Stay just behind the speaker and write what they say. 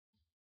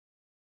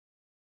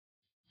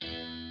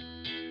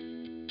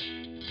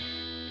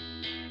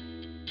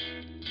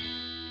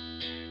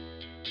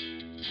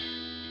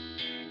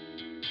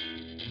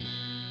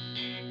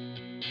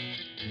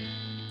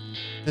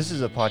This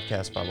is a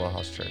podcast by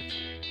Wellhouse Church,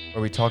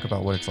 where we talk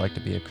about what it's like to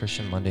be a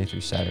Christian Monday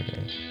through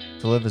Saturday,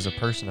 to live as a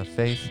person of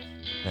faith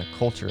in a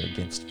culture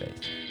against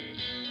faith.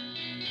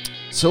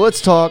 So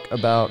let's talk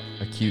about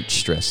acute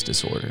stress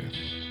disorder.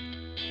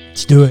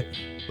 Let's do it.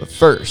 But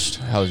first,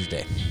 how was your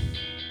day?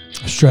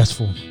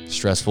 Stressful.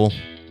 Stressful?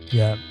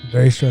 Yeah,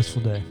 very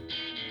stressful day.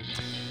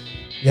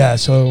 Yeah,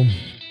 so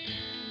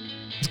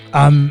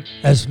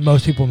as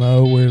most people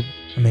know,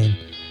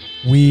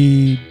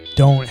 we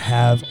don't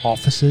have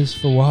offices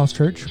for Wellhouse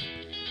Church.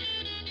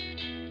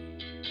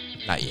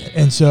 Not yet.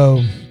 And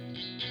so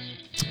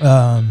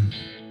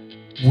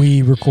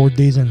we record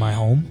these in my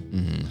home,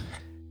 Mm-hmm.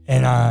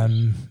 and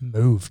I'm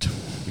moved.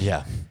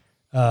 Yeah.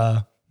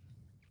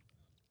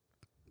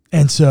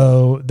 And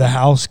so the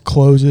house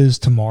closes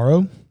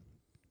tomorrow.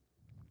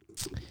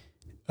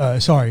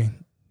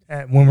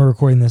 When we're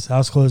recording this, the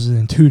house closes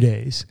in 2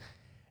 days.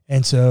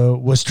 And so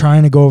was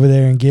trying to go over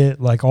there and get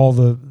like all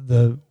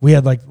we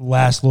had like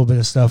last little bit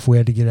of stuff we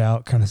had to get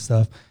out kind of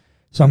stuff.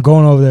 So I'm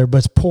going over there, but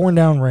it's pouring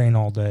down rain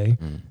all day.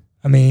 Mm.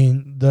 I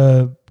mean,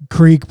 the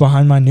creek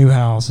behind my new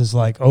house is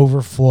like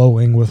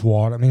overflowing with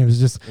water. I mean, it was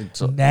just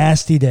a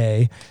nasty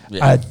day.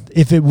 Yeah.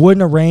 If it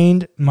wouldn't have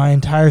rained, my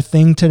entire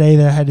thing today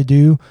that I had to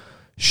do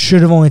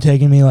should have only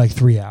taken me like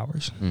 3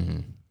 hours. Mm-hmm.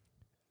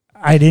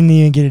 I didn't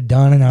even get it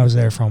done, and I was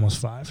there for almost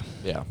 5.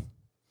 Yeah.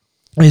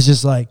 It's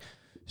just like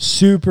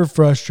super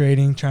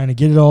frustrating trying to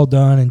get it all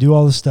done and do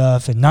all the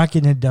stuff and not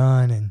getting it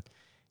done. And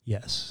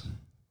yes,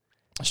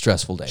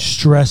 Stressful day.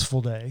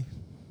 stressful day.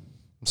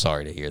 I'm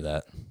sorry to hear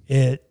that.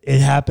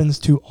 It happens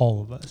to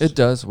all of us. It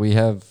does. We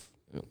have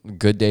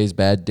good days,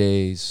 bad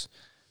days,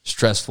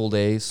 stressful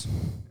days.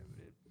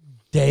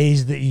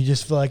 Days that you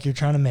just feel like you're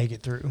trying to make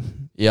it through.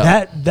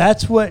 Yeah.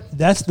 That's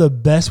the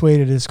best way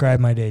to describe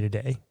my day to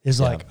day is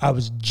like I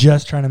was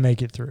just trying to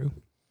make it through.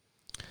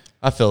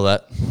 I feel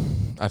that.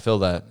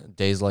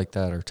 Days like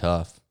that are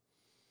tough.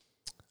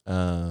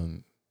 I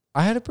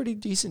had a pretty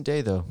decent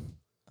day though.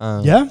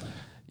 Yeah.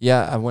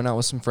 Yeah, I went out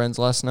with some friends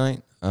last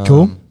night.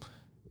 Cool.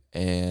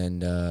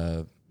 And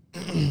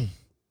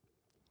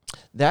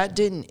that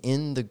didn't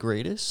end the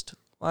greatest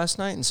last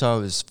night, and so I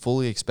was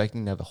fully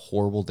expecting to have a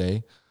horrible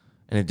day,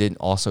 and it didn't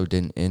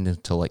end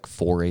until like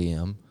 4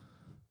 a.m.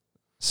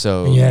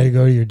 So And you had to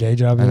go to your day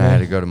job. and I had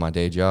to go to my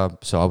day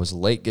job, so I was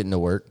late getting to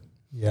work,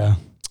 Yeah.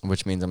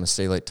 which means I'm gonna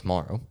stay late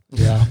tomorrow.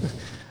 Yeah.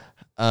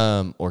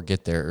 Or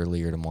get there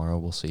earlier tomorrow.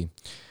 We'll see.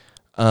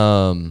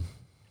 So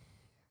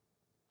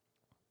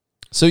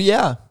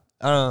yeah,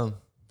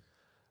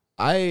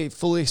 I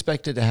fully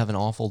expected to have an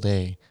awful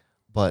day,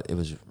 but it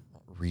was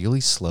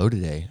really slow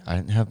today. I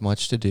didn't have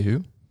much to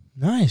do.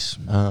 Nice.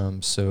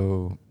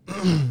 So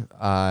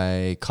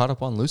I caught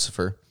up on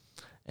Lucifer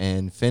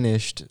and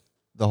finished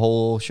the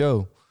whole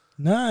show.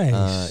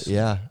 Nice.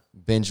 Yeah,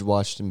 binge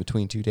watched in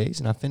between 2 days,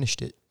 and I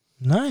finished it.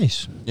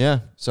 Nice. Yeah,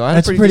 so I had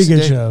That's a pretty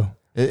good show.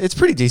 It's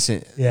pretty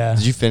decent. Yeah.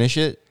 Did you finish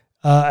it?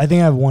 I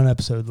think I have 1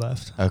 episode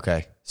left.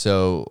 Okay,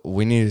 so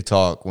we need to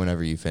talk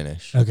whenever you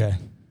finish. Okay.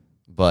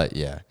 But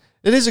yeah,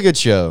 it is a good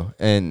show,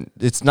 and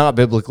it's not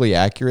biblically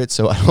accurate,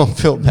 so I don't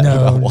feel bad No,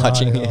 about not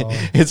watching at it. all.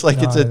 It's like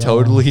Not it's a at all.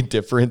 totally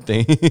different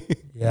thing.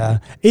 Yeah.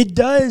 It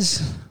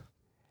does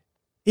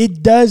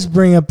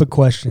bring up a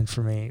question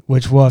for me,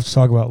 which we'll have to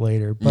talk about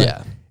later. But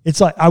Yeah. it's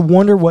like, I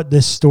wonder what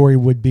this story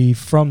would be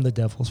from the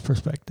devil's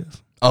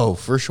perspective. Oh,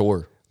 for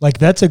sure. Like,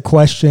 that's a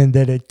question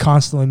that it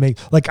constantly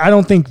makes. Like, I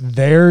don't think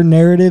their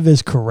narrative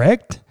is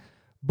correct,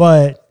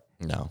 but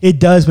No.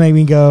 it does make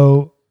me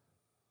go,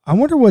 I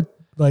wonder what,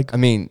 like, I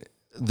mean,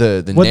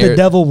 the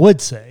devil would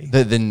say.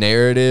 the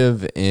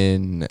narrative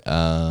in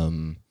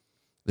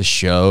the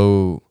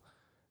show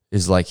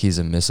is like he's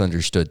a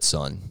misunderstood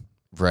son,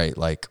 right?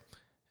 Like,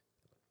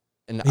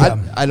 and Yeah.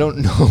 I don't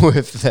know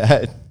if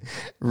that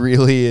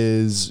really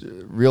is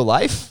real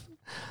life.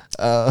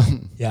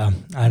 Yeah,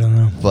 I don't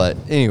know. But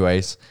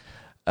anyways,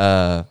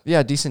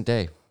 yeah, decent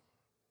day.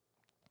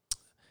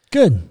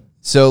 Good.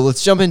 So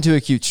let's jump into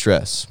acute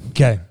stress.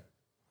 Okay.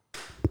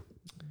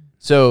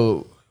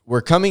 So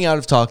we're coming out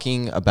of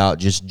talking about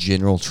just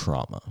general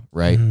trauma,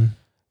 right? Mhm.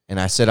 And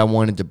I said I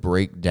wanted to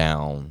break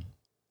down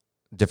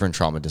different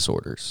trauma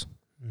disorders.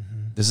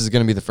 Mhm. This is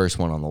going to be the first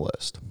one on the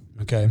list.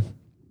 Okay.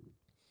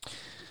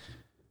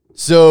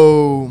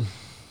 So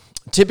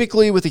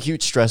typically with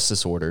acute stress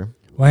disorder,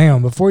 Well, hang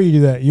on. Before you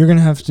do that, you're going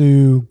to have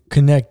to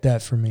connect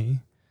that for me.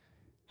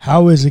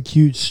 How is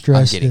acute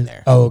stress? I'm getting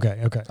there. Oh,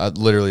 okay. Okay.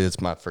 literally that's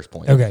my first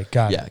point. Okay.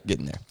 Got it. Yeah,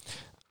 getting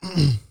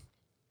there.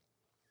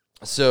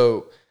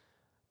 So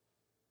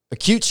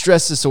acute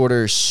stress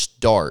disorder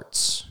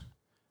starts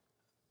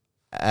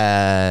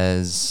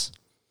as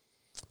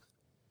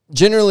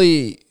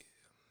generally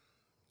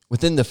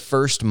within the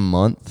first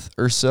month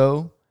or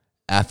so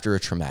after a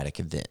traumatic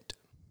event.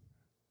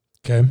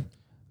 Okay.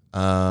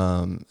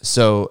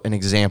 So an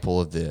example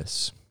of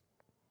this.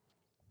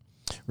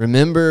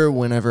 Remember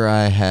whenever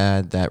I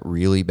had that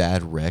really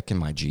bad wreck in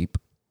my Jeep?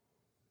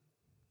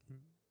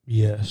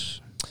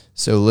 Yes.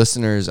 So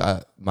listeners,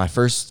 my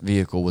first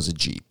vehicle was a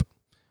Jeep.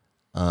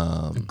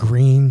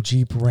 Green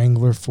Jeep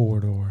Wrangler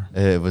 4-door.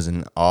 It was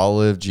an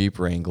olive Jeep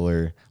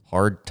Wrangler,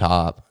 hard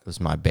top. It was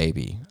my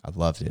baby. I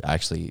loved it. I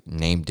actually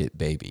named it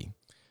Baby.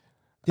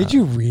 Did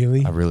you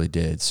really? I really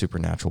did.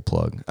 Supernatural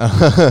plug.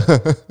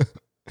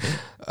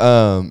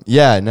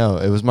 Yeah, no,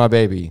 it was my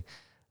baby.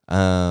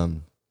 I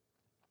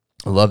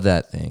love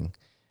that thing.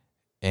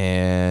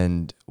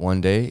 And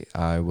one day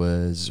I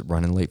was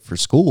running late for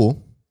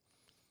school,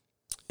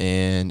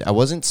 and I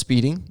wasn't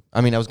speeding.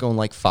 I mean, I was going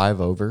like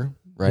 5 over,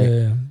 right?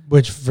 Yeah,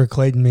 which for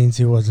Clayton means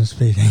he wasn't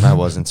speeding. I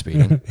wasn't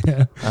speeding.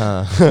 Yeah.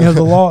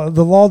 The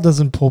law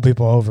doesn't pull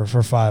people over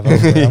for 5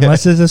 over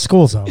unless it's a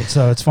school zone,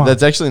 so it's fine.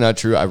 That's actually not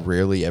true. I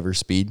rarely ever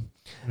speed.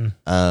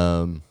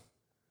 But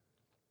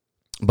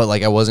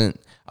like I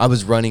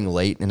was running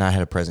late and I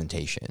had a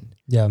presentation.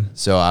 Yeah.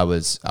 So I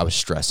was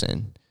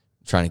stressing,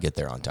 trying to get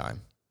there on time.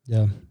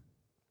 Yeah.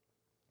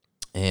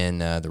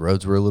 And the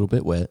roads were a little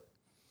bit wet.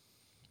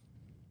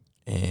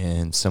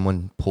 And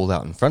someone pulled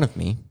out in front of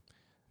me.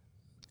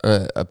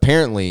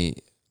 Apparently,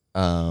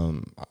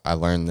 I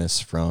learned this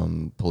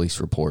from police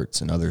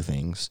reports and other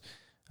things,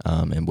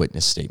 and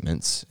witness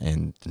statements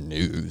and the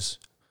news.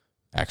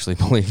 Actually,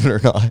 believe it or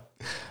not.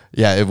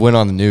 Yeah, it went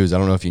on the news. I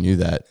don't know if you knew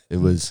that. It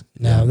was...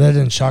 No, that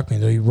didn't shock me,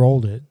 though. You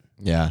rolled it.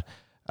 Yeah.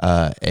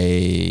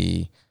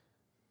 A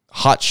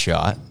hot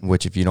shot,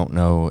 which if you don't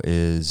know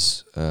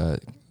is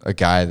a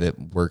guy that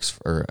works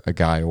for a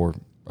guy or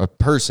a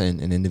person,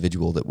 an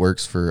individual that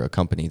works for a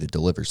company that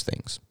delivers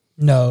things.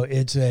 No,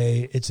 it's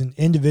an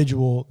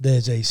individual that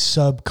is a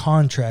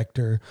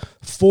subcontractor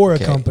for a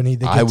company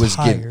that gets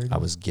hired. I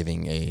was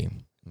giving a...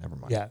 Never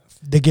mind. Yeah,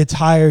 that gets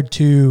hired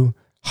to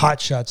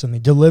hot shot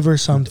something, deliver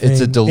something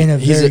in a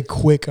very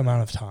quick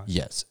amount of time.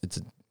 Yes,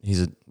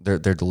 they're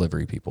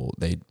delivery people.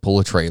 They pull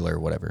a trailer,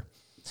 whatever.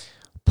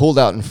 Pulled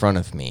out in front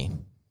of me,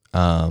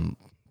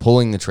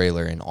 pulling the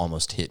trailer and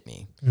almost hit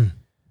me.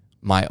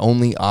 My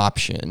only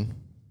option,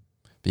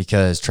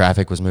 because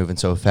traffic was moving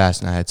so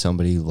fast and I had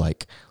somebody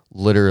like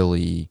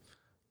literally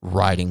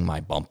riding my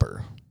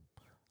bumper.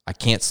 I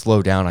can't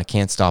slow down. I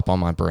can't stop on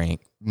my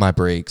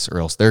brakes or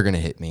else they're going to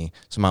hit me.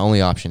 So my only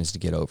option is to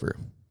get over.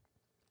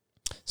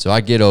 So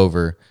I get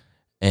over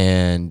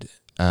and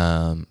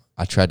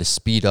I tried to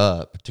speed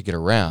up to get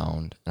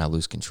around and I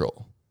lose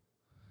control.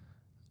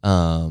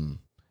 And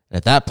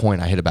at that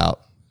point I hit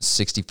about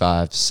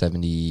 65,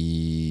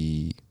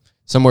 70,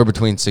 somewhere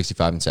between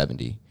 65 and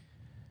 70.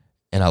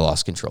 And I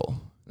lost control.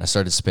 And I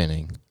started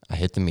spinning. I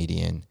hit the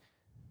median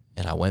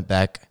and I went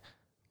back.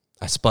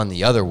 I spun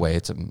the other way.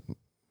 It's a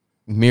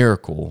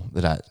miracle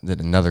that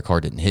another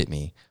car didn't hit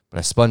me, but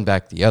I spun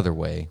back the other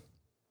way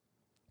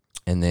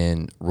and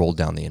then rolled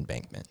down the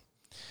embankment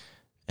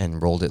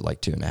and rolled it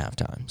like 2.5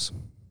 times.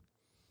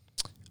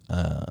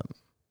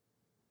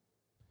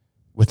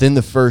 Within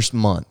the first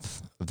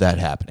month of that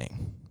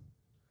happening,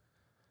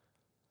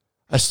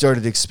 I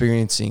started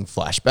experiencing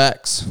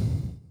flashbacks.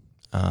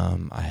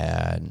 I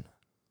had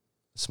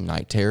some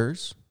night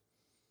terrors.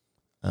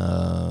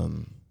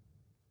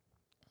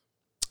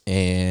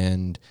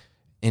 And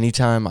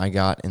anytime I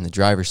got in the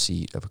driver's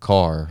seat of a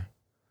car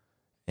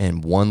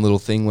and one little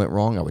thing went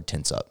wrong, I would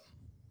tense up.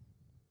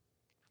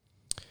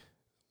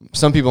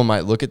 Some people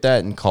might look at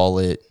that and call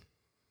it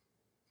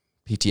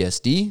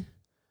PTSD,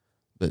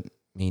 but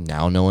me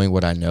now knowing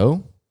what I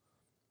know,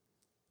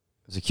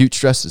 it was acute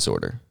stress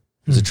disorder.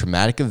 It was a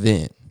traumatic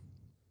event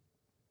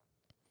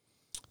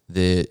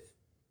that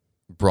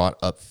brought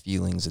up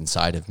feelings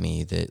inside of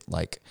me that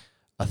like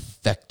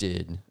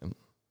affected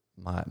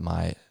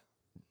my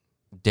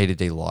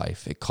day-to-day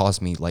life. It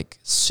caused me like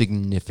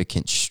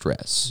significant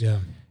stress. Yeah.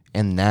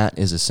 And that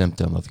is a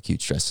symptom of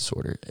acute stress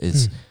disorder.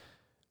 It's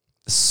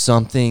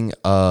something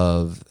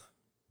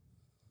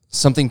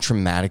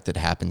traumatic that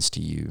happens to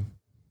you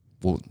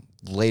will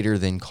later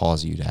then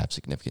cause you to have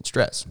significant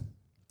stress.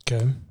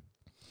 Okay.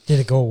 Did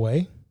it go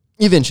away?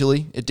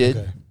 Eventually, it did.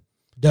 Okay.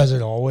 Does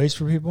it always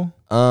for people?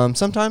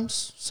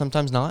 Sometimes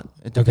not.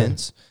 It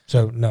depends. Okay.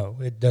 So no,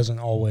 it doesn't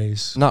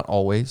always. Not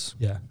always.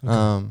 Yeah.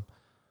 Okay.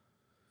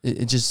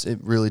 It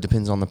really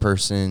depends on the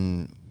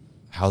person,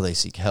 how they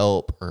seek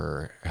help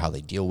or how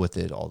they deal with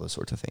it, all those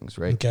sorts of things,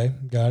 right? Okay,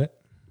 got it.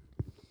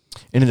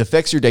 And it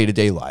affects your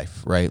day-to-day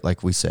life, right?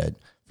 Like we said,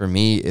 for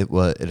me, it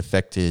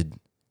affected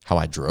how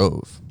I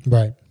drove.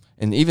 Right.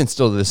 And even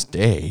still to this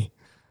day,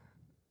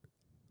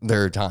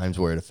 there are times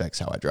where it affects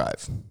how I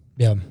drive.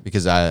 Yeah.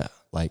 Because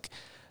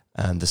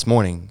this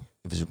morning,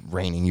 it was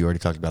raining. You already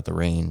talked about the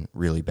rain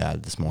really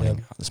bad this morning.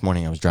 Yep. This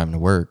morning I was driving to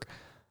work.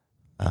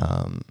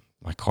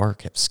 My car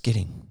kept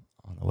skidding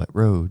on the wet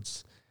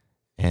roads.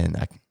 And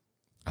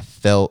I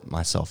felt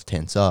myself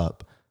tense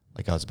up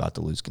like I was about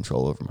to lose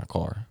control over my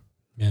car.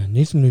 Yeah,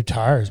 need some new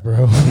tires,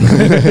 bro.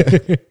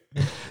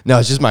 No,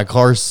 it's just my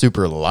car's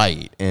super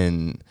light,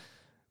 and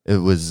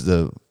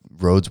the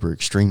roads were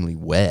extremely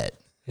wet.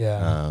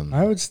 Yeah,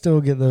 I would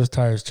still get those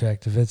tires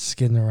checked if it's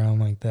skidding around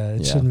like that.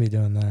 It shouldn't be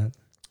doing that.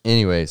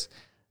 Anyways,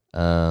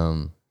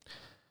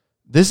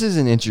 this is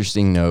an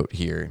interesting note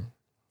here.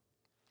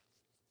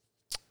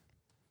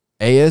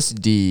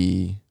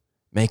 ASD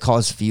may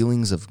cause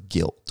feelings of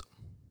guilt.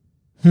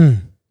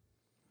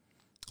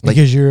 Like-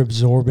 because you're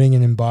absorbing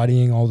and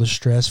embodying all the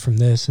stress from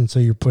this, and so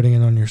you're putting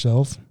it on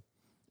yourself,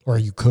 or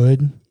you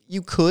could.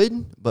 You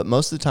could, but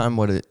most of the time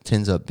what it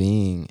tends up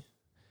being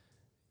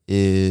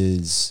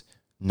is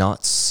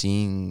not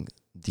seeing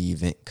the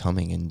event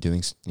coming and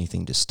doing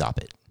anything to stop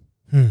it.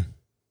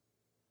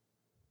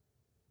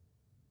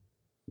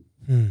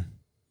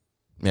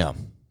 Yeah.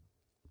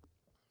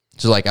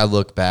 So like I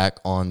look back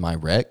on my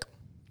wreck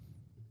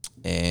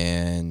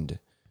and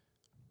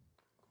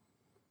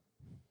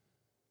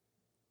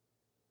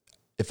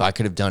if I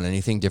could have done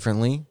anything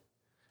differently,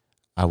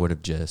 I would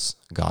have just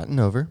gotten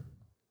over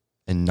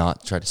and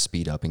not try to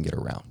speed up and get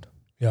around.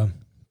 Yeah.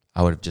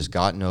 I would have just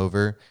gotten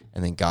over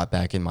and then got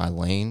back in my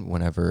lane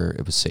whenever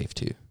it was safe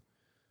to.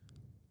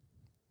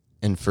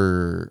 And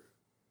for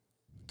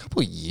a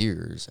couple of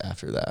years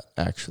after that,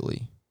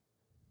 actually,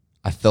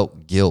 I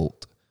felt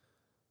guilt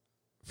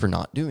for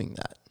not doing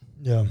that.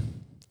 Yeah.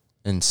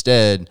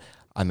 Instead,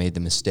 I made the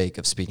mistake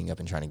of speeding up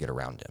and trying to get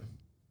around him.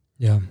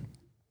 Yeah.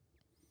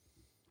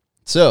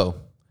 So,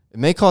 it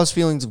may cause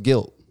feelings of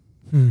guilt.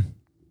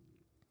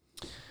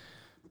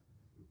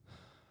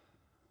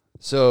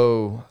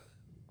 So,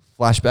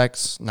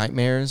 flashbacks,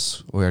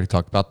 nightmares, we already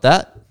talked about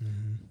that.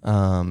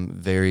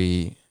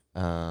 Very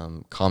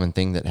common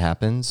thing that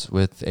happens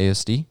with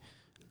ASD.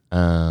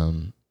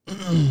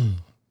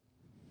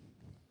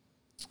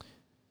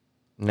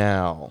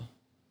 Now,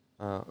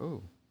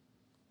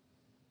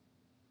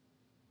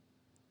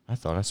 I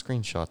thought I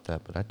screenshot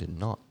that, but I did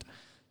not.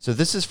 So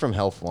this is from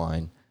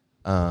Healthline.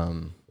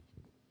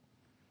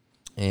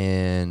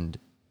 And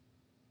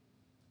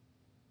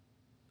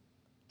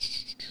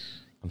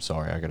I'm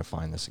sorry, I got to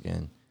find this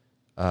again.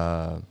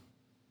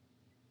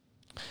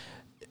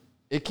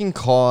 It can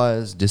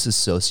cause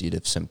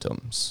dissociative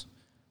symptoms.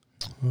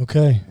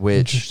 Okay.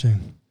 Which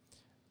Interesting.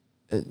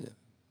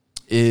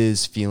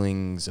 is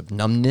feelings of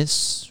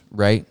numbness,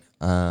 right?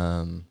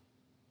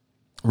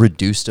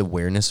 Reduced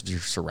awareness of your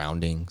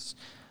surroundings,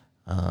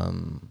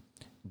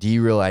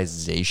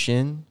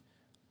 derealization,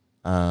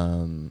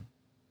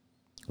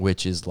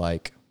 which is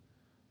like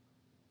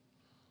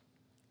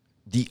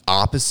the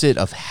opposite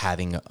of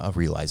having a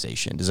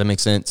realization. Does that make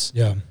sense?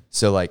 Yeah.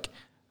 So like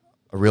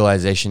a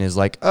realization is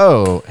like,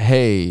 oh,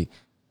 hey,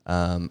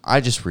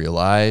 I just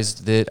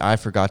realized that I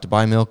forgot to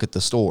buy milk at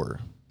the store.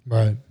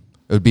 Right.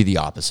 It would be the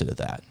opposite of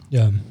that.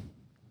 Yeah.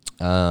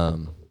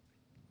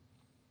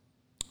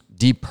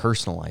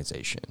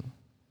 Depersonalization.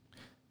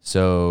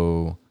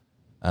 So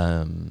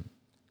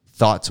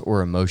thoughts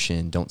or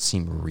emotion don't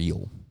seem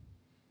real.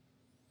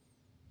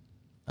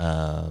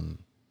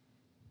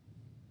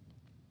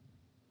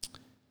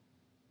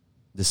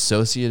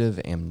 Dissociative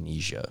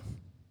amnesia.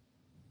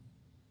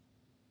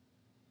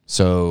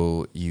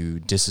 So you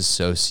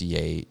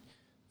disassociate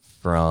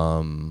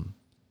from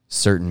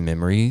certain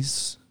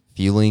memories,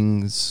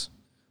 feelings,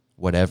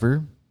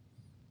 whatever,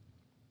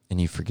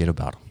 and you forget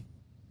about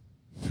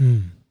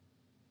them.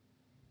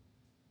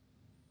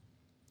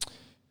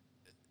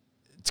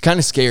 It's kind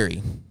of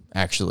scary,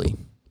 actually.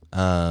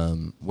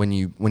 When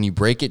you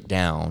break it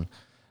down,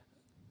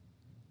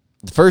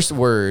 the first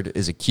word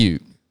is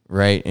acute,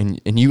 right?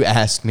 And you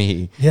asked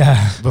me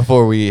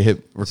before we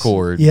hit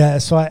record. Yeah,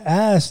 so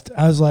I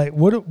was like,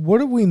 what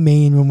do we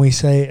mean when we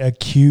say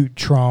acute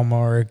trauma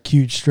or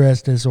acute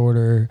stress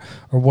disorder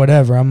or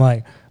whatever? I'm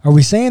like, are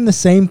we saying the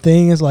same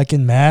thing as like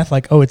in math?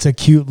 Like, oh, it's a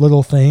cute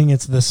little thing,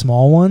 it's the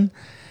small one?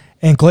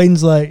 And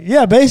Clayton's like,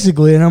 yeah,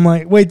 basically. And I'm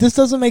like, wait, this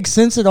doesn't make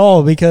sense at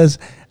all, because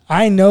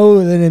I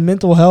know that in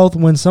mental health,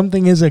 when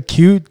something is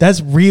acute,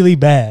 that's really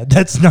bad.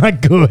 That's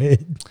not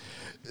good.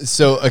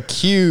 So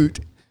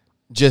acute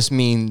just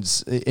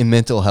means in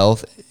mental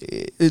health,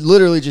 it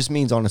literally just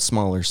means on a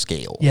smaller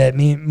scale. Yeah, it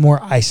means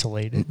more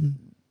isolated.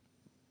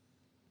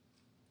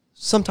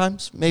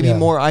 Sometimes maybe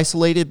more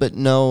isolated, but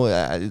no,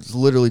 it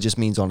literally just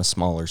means on a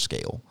smaller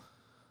scale.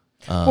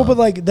 Well, but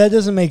like that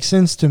doesn't make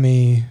sense to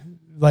me,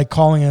 like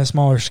calling it a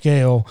smaller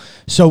scale.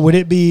 So would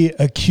it be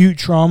acute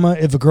trauma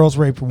if a girl's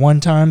raped 1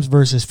 time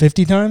versus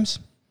 50 times?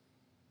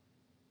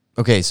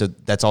 Okay, so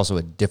that's also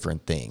a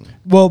different thing.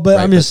 Well, but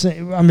right? I'm just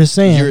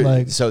saying,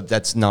 like, so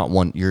that's not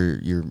one.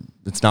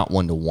 It's not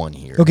 1-to-1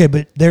 here. Okay,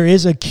 but there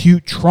is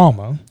acute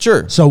trauma.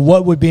 Sure. So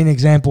what would be an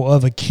example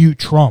of acute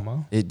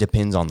trauma? It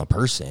depends on the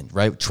person,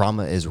 right?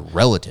 Trauma is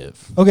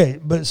relative. Okay,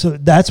 but so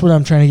that's what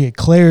I'm trying to get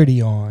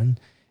clarity on.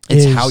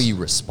 It's how you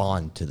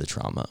respond to the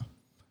trauma,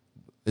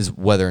 is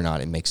whether or not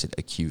it makes it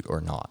acute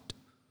or not.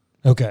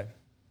 Okay.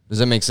 Does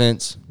that make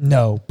sense?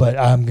 No, but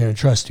I'm going to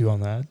trust you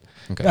on that.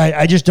 Okay.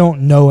 I just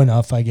don't know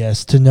enough, I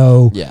guess, to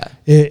know Yeah.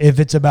 if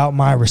it's about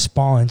my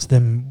response,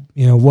 then,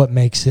 what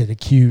makes it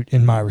acute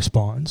in my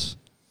response.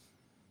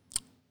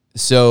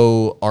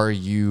 So are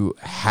you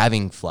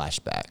having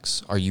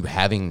flashbacks? Are you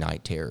having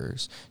night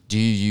terrors? Do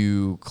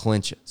you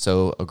clench?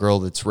 So a girl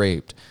that's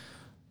raped,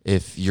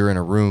 if you're in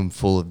a room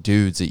full of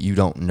dudes that you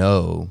don't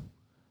know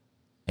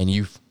and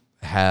you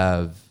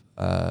have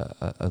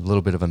a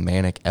little bit of a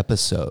manic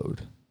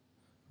episode,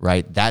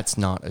 right? That's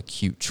not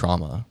acute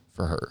trauma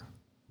for her.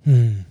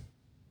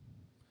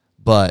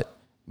 But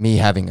me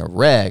having a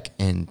wreck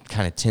and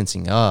kind of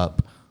tensing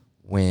up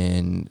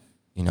when,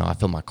 I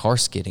feel my car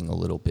skidding a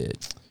little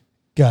bit.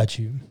 Got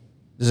you.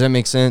 Does that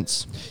make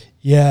sense?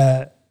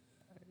 Yeah.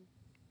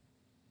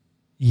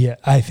 Yeah,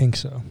 I think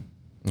so.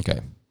 Okay.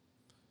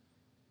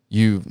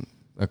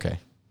 Okay.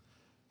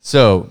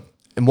 So,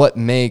 and what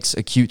makes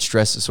acute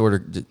stress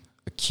disorder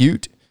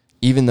acute,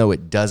 even though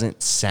it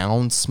doesn't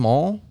sound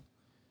small,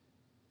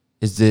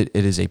 is that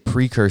it is a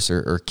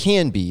precursor, or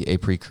can be a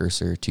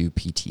precursor, to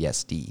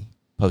PTSD,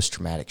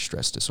 post-traumatic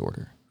stress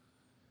disorder.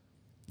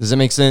 Does that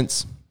make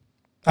sense?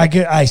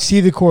 I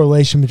see the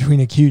correlation between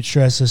acute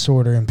stress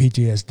disorder and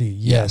PTSD.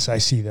 Yes, I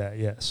see that.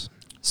 Yes.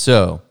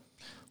 So,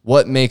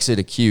 what makes it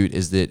acute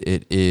is that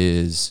it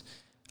is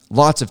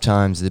lots of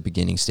times the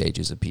beginning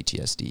stages of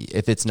PTSD.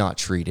 If it's not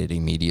treated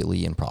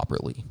immediately and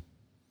properly,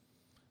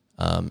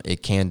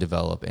 it can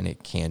develop and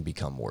it can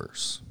become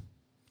worse.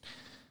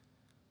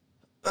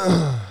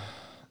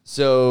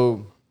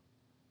 So,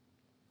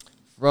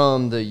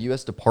 from the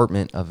U.S.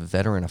 Department of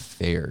Veteran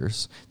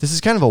Affairs, this is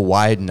kind of a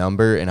wide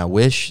number, and I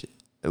wish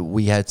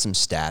we had some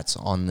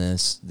stats on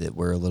this that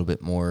were a little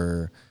bit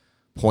more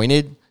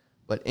pointed,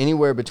 but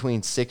anywhere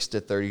between 6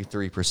 to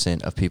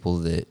 33% of people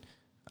that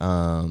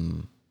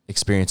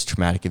experience a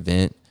traumatic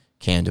event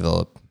can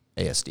develop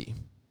ASD.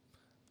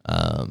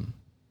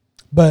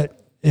 But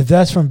if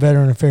that's from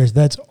Veteran Affairs,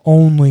 that's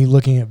only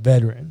looking at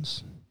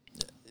veterans.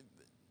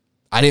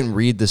 I didn't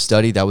read the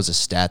study. That was a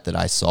stat that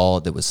I saw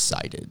that was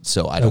cited,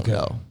 so I don't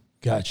know.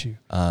 Got you.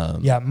 I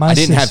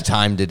didn't have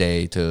time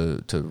today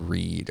to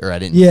read, or I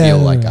didn't feel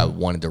like I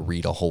wanted to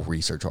read a whole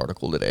research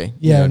article today.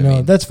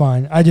 Yeah, that's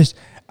fine.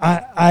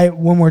 I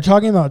when we're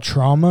talking about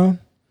trauma,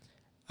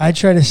 I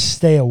try to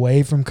stay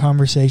away from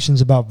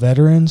conversations about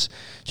veterans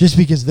just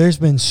because there's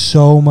been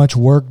so much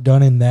work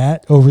done in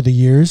that over the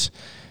years,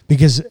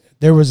 because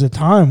there was a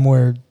time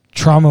where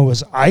trauma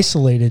was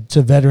isolated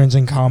to veterans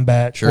in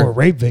combat or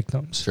rape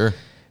victims. Sure.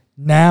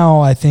 Now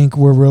I think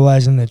we're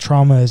realizing that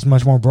trauma is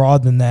much more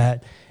broad than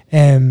that.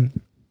 And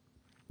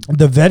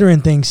the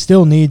veteran thing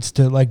still needs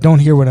to, like, don't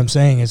hear what I'm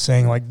saying is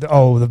saying, like,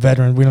 oh, the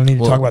veteran, we don't need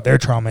to talk about their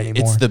trauma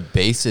anymore. It's the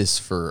basis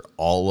for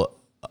all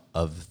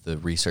of the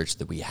research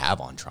that we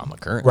have on trauma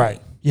currently.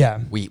 Right.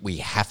 Yeah. We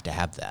have to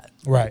have that.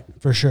 Right.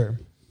 For sure.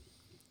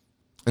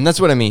 And that's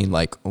what I mean.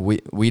 Like,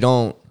 we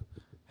don't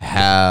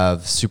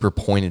have super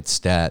pointed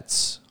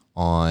stats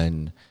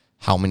on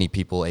how many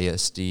people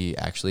ASD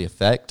actually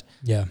affect.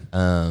 Yeah.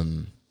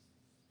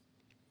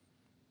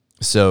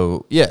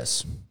 So,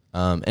 yes.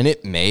 And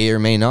it may or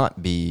may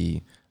not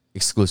be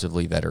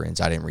exclusively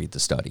veterans. I didn't read the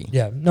study.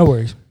 Yeah, no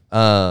worries.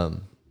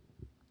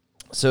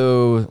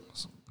 So,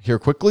 here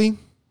quickly.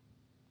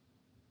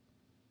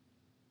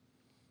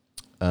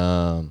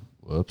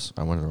 Whoops,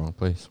 I went to the wrong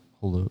place.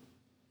 Hold up.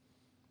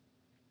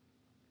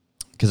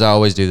 Because I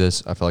always do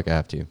this. I feel like I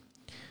have to.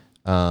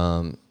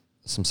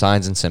 Some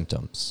signs and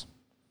symptoms.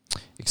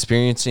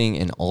 Experiencing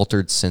an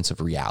altered sense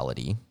of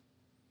reality.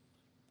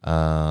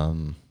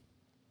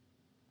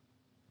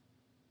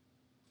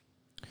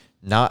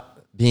 Not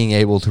being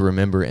able to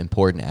remember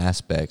important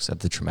aspects of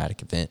the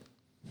traumatic event.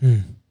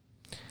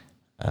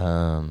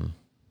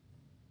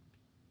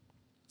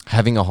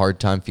 Having a hard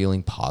time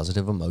feeling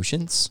positive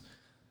emotions.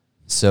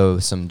 So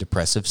some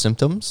depressive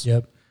symptoms.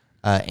 Yep.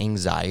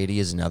 Anxiety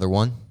is another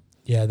one.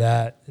 Yeah,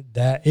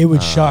 that it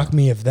would shock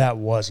me if that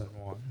wasn't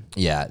one.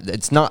 Yeah,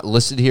 it's not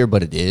listed here,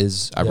 but it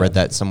is. I read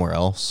that somewhere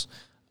else.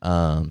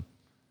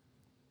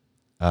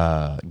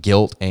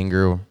 Guilt,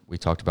 anger, we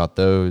talked about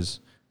those.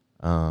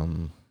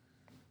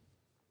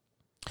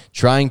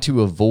 Trying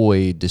to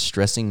avoid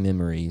distressing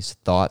memories,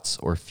 thoughts,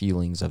 or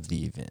feelings of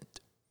the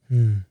event.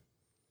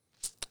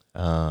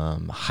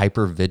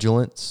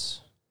 Hypervigilance,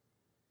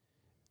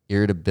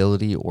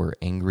 irritability or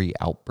angry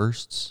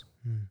outbursts.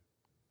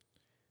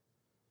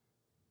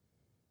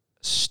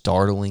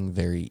 Startling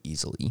very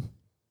easily.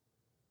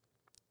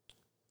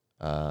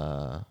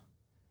 And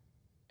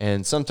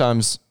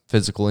sometimes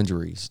physical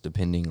injuries,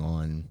 depending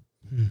on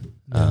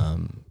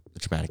the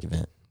traumatic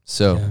event.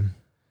 So, the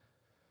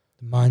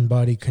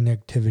mind-body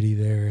connectivity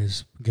there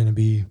is going to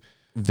be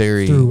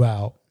very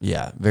throughout.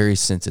 Yeah, very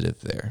sensitive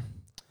there.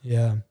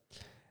 Yeah.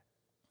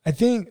 I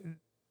think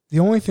the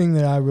only thing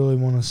that I really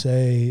want to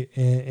say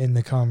in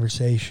the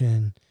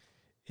conversation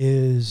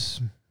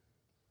is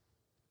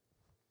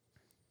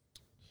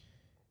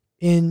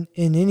in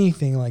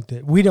anything like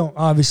that, we don't,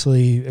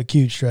 obviously,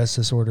 acute stress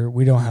disorder,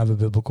 we don't have a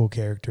biblical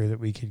character that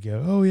we could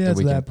go, oh, yeah,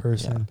 it's that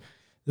person. Yeah.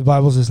 The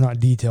Bible's just not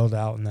detailed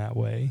out in that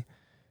way.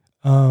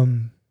 But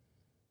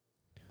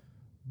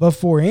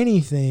for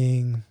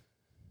anything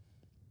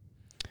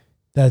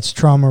that's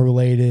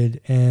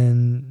trauma-related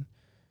and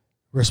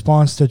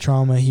response to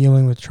trauma,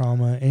 healing with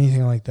trauma,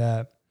 anything like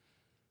that,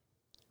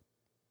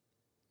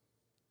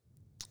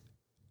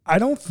 I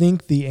don't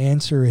think the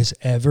answer is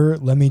ever,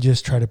 let me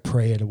just try to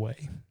pray it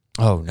away.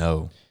 Oh,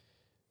 no.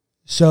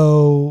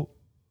 So,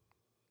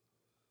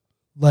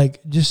 like,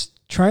 just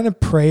trying to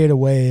pray it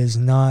away is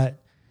not,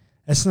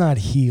 that's not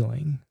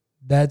healing.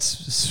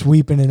 That's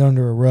sweeping it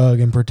under a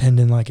rug and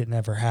pretending like it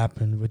never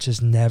happened, which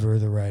is never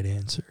the right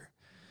answer.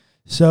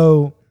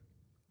 So,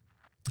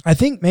 I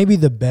think maybe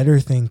the better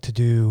thing to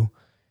do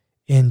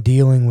in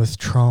dealing with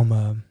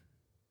trauma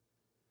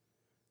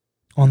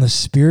on the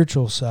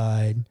spiritual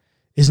side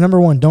is, number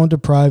one, don't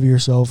deprive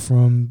yourself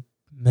from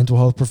mental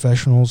health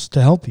professionals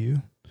to help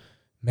you.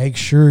 Make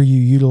sure you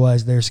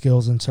utilize their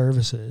skills and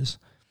services.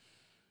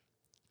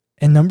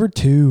 And number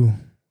two,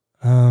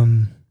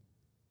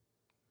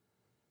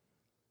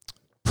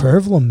 prayer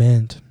of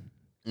lament.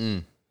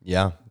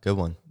 Yeah, good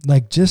one.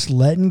 Like just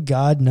letting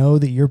God know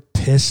that you're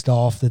pissed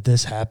off that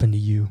this happened to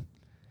you.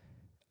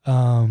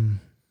 And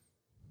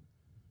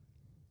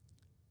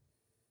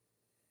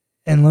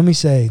let me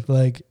say,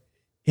 like,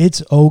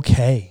 it's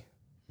okay.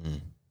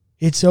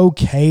 It's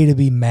okay to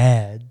be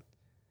mad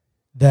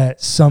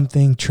that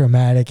something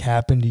traumatic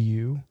happened to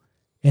you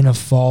in a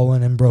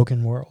fallen and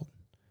broken world.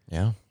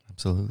 Yeah,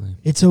 absolutely.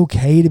 It's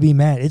okay to be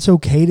mad. It's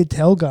okay to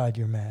tell God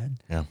you're mad.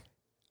 Yeah.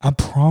 I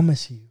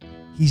promise you,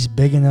 he's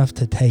big enough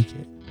to take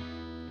it.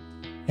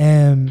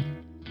 And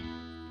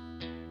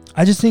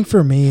I just think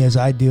for me, as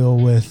I deal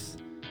with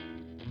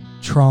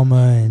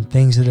trauma and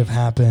things that have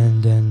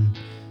happened, and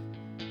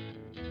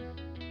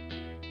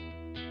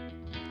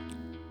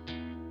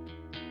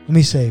let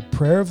me say,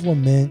 prayer of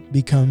lament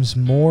becomes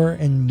more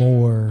and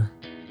more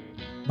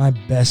my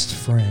best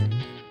friend,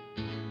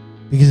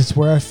 because it's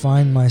where I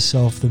find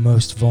myself the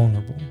most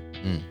vulnerable.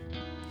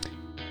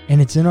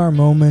 And it's in our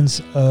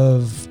moments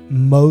of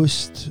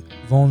most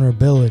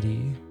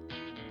vulnerability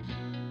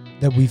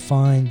that we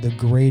find the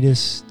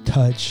greatest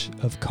touch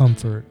of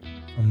comfort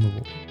from the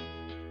Lord.